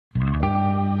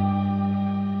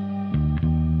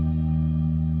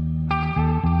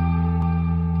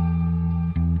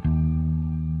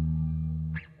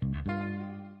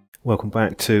Welcome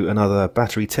back to another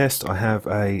battery test. I have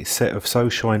a set of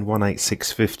Soshine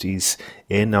 2650s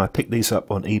in. Now I picked these up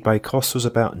on eBay. Cost was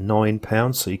about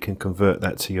 £9, so you can convert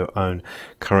that to your own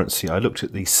currency. I looked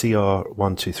at the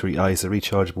CR123As, the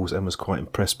rechargeables, and was quite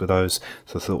impressed with those,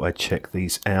 so I thought I'd check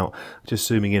these out. Just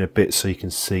zooming in a bit so you can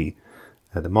see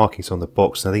the markings on the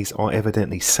box. Now these are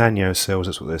evidently Sanyo cells,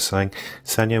 that's what they're saying.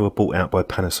 Sanyo were bought out by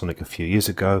Panasonic a few years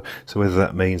ago, so whether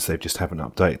that means they just haven't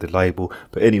updated the label,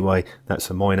 but anyway, that's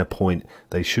a minor point.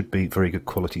 They should be very good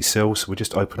quality cells. So we'll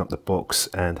just open up the box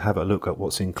and have a look at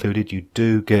what's included. You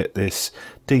do get this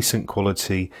decent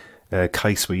quality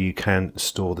case where you can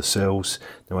store the cells.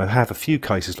 Now I have a few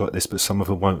cases like this, but some of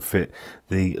them won't fit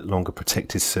the longer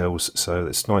protected cells, so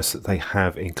it's nice that they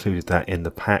have included that in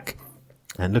the pack.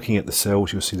 And looking at the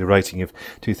cells, you'll see the rating of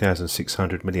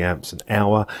 2600 milliamps an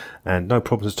hour, and no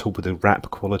problems at all with the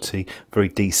wrap quality. Very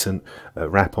decent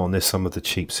wrap on this. Some of the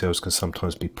cheap cells can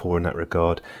sometimes be poor in that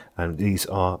regard, and these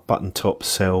are button top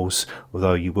cells,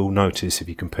 although you will notice if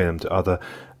you compare them to other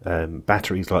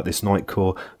batteries like this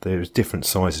Nightcore, there's different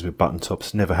sizes with button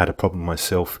tops. Never had a problem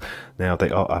myself. Now they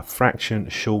are a fraction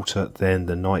shorter than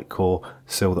the Nightcore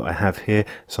cell that I have here.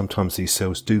 Sometimes these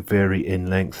cells do vary in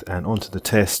length. And onto the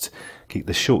test, keep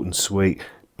this short and sweet.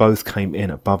 Both came in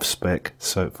above spec,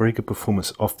 so very good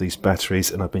performance off these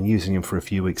batteries, and I've been using them for a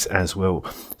few weeks as well,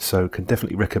 so can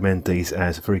definitely recommend these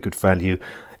as very good value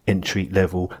entry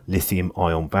level lithium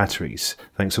ion batteries.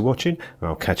 Thanks for watching, and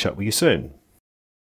I'll catch up with you soon.